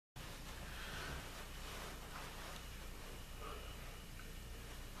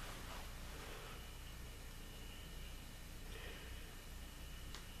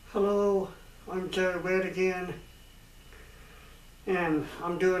Hello, I'm Jerry Wade again, and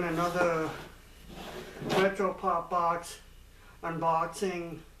I'm doing another Retro Pop Box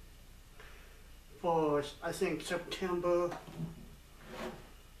unboxing for, I think, September.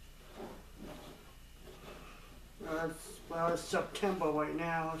 It's September right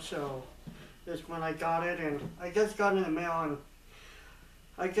now, so that's when I got it, and I just got it in the mail, and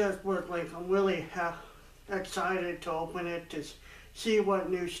I just was like, I'm really excited to open it to see what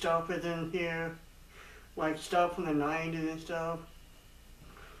new stuff is in here, like stuff from the 90s and stuff.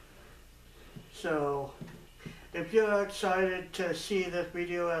 So, if you're excited to see this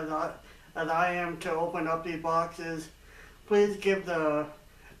video as I am to open up these boxes, please give the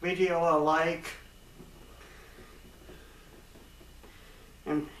video a like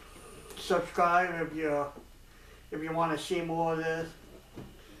and subscribe if you want to see more of this.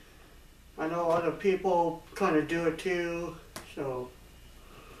 I know other people kind of do it too, so.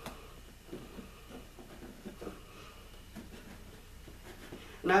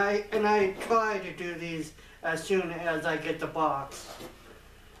 And I try to do these as soon as I get the box.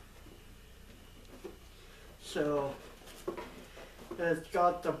 So it's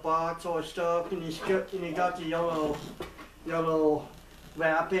got the box or stuff, and you got the yellow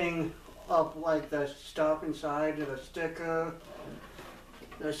wrapping of like the stuff inside of the sticker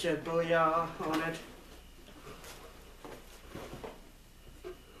that said Booyah on it.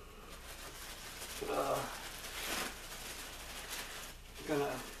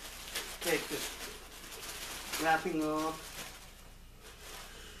 Gonna take this wrapping off.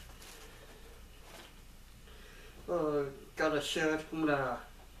 Got a shirt. I'm gonna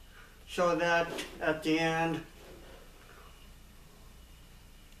show that at the end.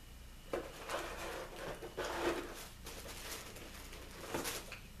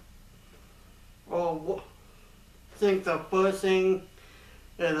 I think the first thing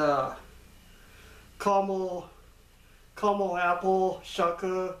is a caramel apple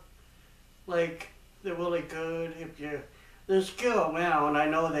sucker. Like, they're really good if they're still around. I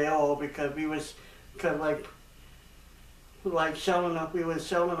know they are because we were selling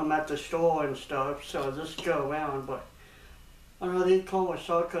them at the store and stuff, so they're still around. But I know these caramel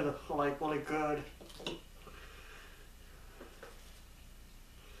suckers are like really good.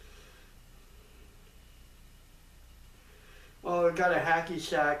 Oh, we got a hacky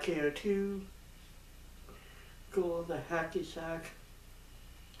sack here too. Cool, the hacky sack.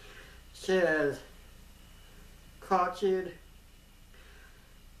 Says crotched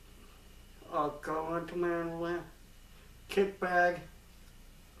government kit bag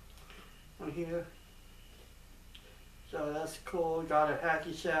on here. So that's cool. Got a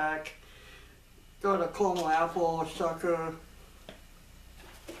hacky sack. Got a caramel apple sucker.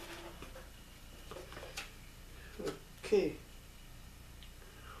 Okay.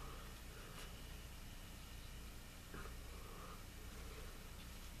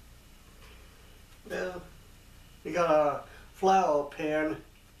 Yeah, we got a flower pan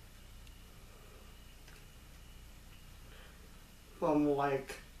from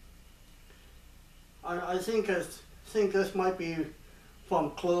like, I think this might be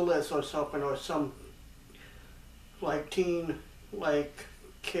from Clueless or something, or some like teen, like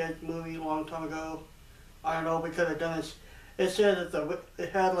kid movie a long time ago. I don't know, because it said that it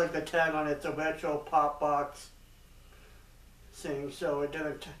had like the tag on it, the Retro Pop Box thing, so it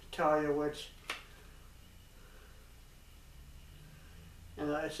didn't tell you which. And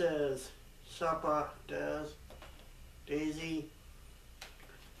it says Supper Daisy.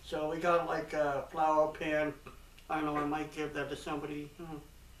 So we got like a flower pan. I don't know, I might give that to somebody.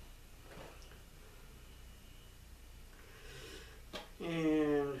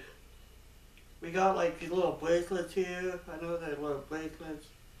 And we got like these little bracelets here. I know they're little bracelets.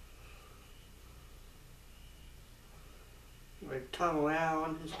 Like tongue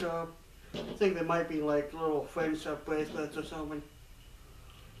around and stuff. I think they might be like little friendship bracelets or something.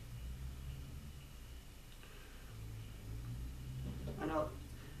 I know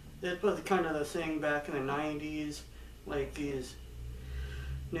this was kind of the thing back in the 90s, like these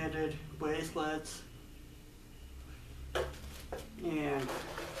knitted bracelets. And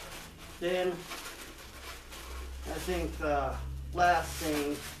then I think the last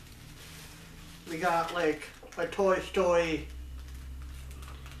thing, we got like a Toy Story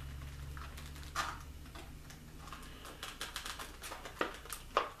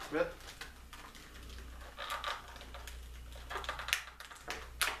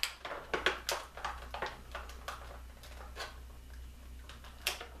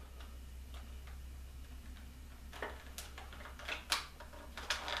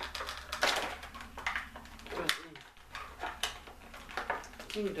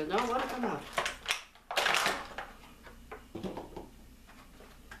thing does not want to come out.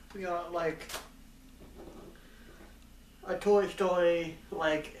 We got like a Toy Story,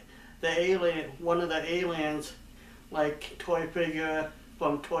 like the alien, one of the aliens, like toy figure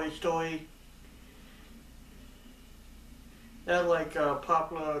from Toy Story. That's like a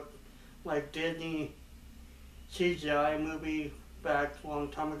popular, like Disney CGI movie back a long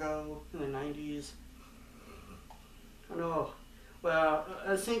time ago in the 90s. I know. Well,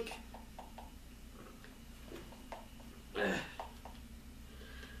 I think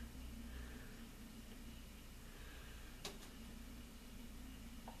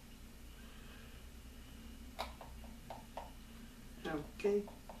okay.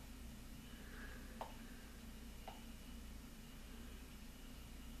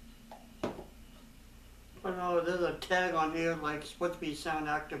 I know there's a tag on here like supposed to be sound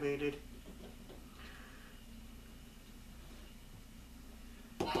activated.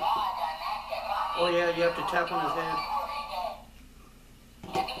 Oh yeah, you have to tap on his head.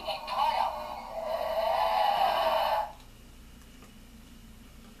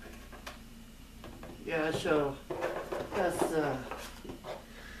 Yeah, so that's so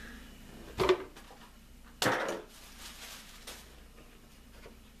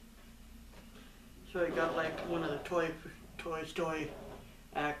you got like one of the Toy Story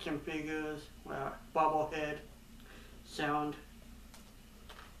action figures, bobblehead sound,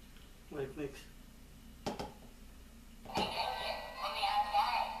 like mix.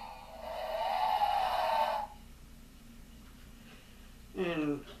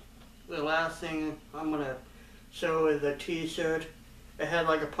 And the last thing I'm gonna show is a T-shirt. It had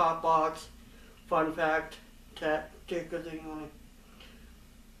like a pop box, fun fact, sticker thing on it.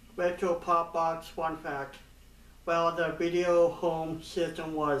 Retro pop box, fun fact. Well, the video home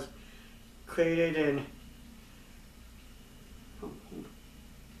system was created in.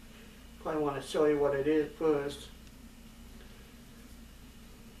 Probably want to show you what it is first.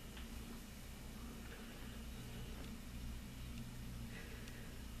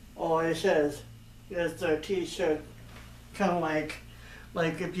 Oh, it says it's a T-shirt, kind of like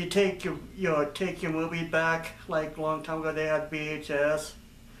if you take your movie back, like a long time ago they had VHS.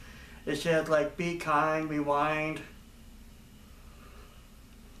 It says like be kind, rewind.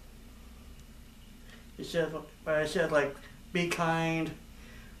 It says like be kind,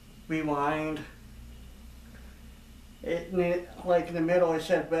 rewind. Like in the middle it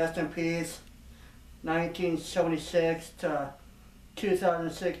said rest in peace, 1976 to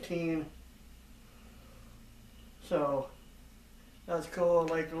 2016. So that's cool,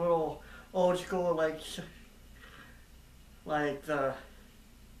 like a little old school, like the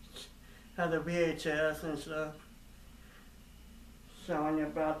had the VHS and stuff. Showing you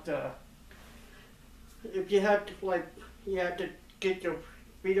about if you had to get your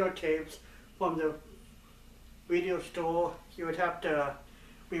videotapes from the video store, you would have to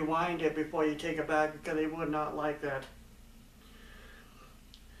rewind it before you take it back because they would not like that.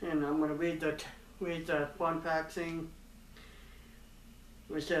 And I'm going to read the fun fact thing.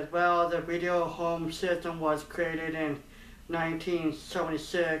 It says, well, the video home system was created in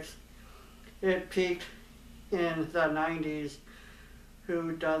 1976. It peaked in the 90s.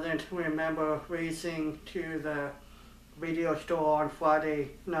 Who doesn't remember racing to the video store on Friday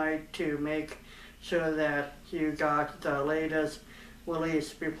night to make sure that you got the latest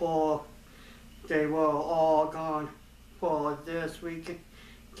release before they were all gone for this weekend?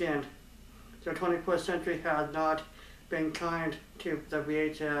 The 21st century has not been kind to the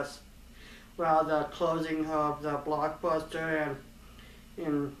VHS. While the closing of the Blockbuster and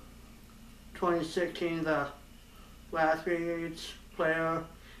in 2016 the last VH player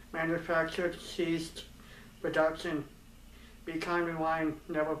manufacturer ceased production. Be kind, rewind,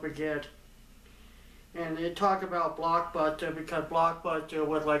 never forget. And they talk about Blockbuster because Blockbuster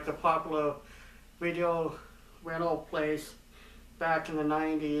was like the popular video rental place back in the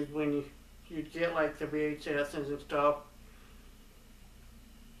 90s when you'd get like the VHS and stuff.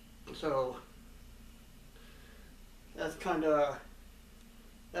 So that's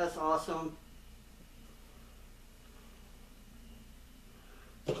awesome.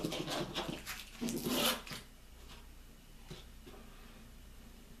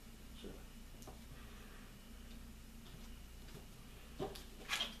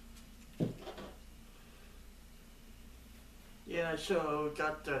 Yeah, so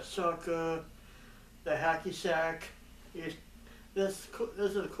got the sucker, the hacky sack. This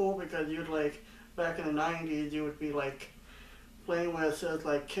is cool because you'd like back in the 90s you would be like playing with it,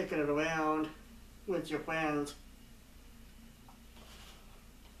 like kicking it around with your friends.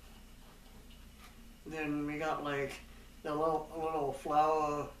 Then we got like the little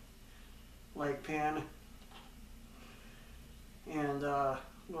flower like pin, and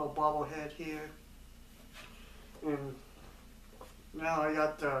little bobblehead here. And now I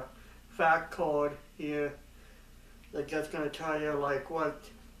got the fact code here that just gonna tell you like what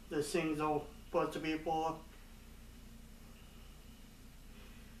the things are supposed to be for.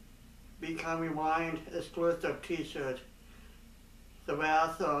 Be Kind Rewind exclusive t-shirt. The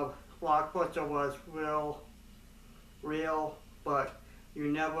wrath of Blockbuster was real, but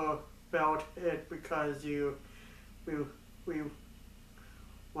you never felt it because we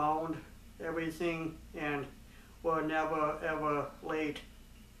wound everything and were never ever late.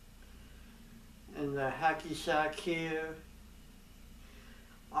 And the hacky sack here.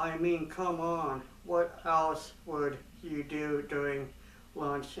 I mean, come on, what else would you do during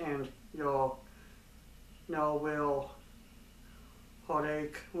lunch and your no real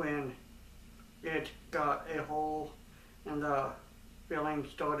heartache when it got a hole and the filling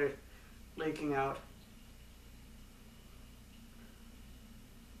started leaking out?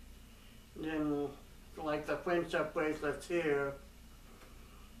 Then, like the friendship bracelets here,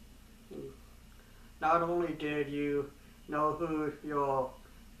 not only did you know who your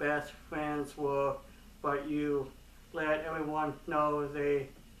best friends were, but you let everyone know they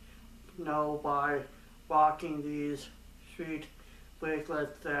know by rocking these sweet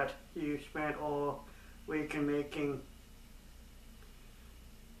bracelets that you spent all weekend making.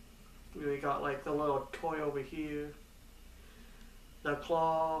 We got like the little toy over here. The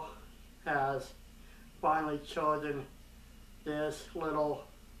claw has finally chosen this little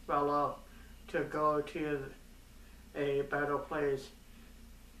fella to go to a better place.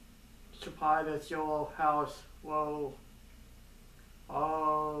 Supply this your house. Whoa.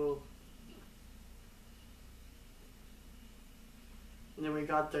 Oh. And then we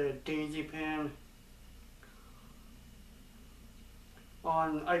got the daisy pin.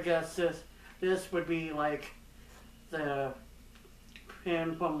 On, I guess this would be like the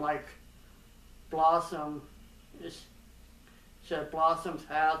pin from like Blossom. It said Blossom's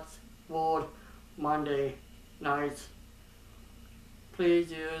hats worn Monday nights.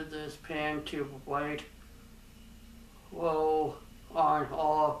 Please use this pin to write "Woe" on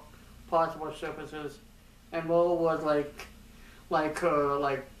all possible surfaces. And Woe was like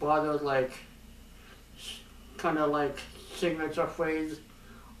her brother's kind of like signature phrase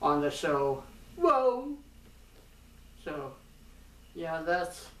on the show. Whoa. So yeah,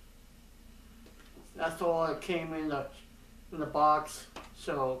 that's all that came in the box.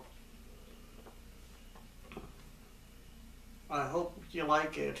 So I hope you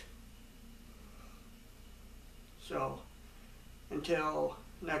like it. So until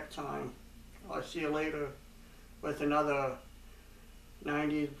next time, I'll see you later with another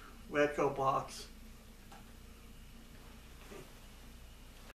 90s retro box.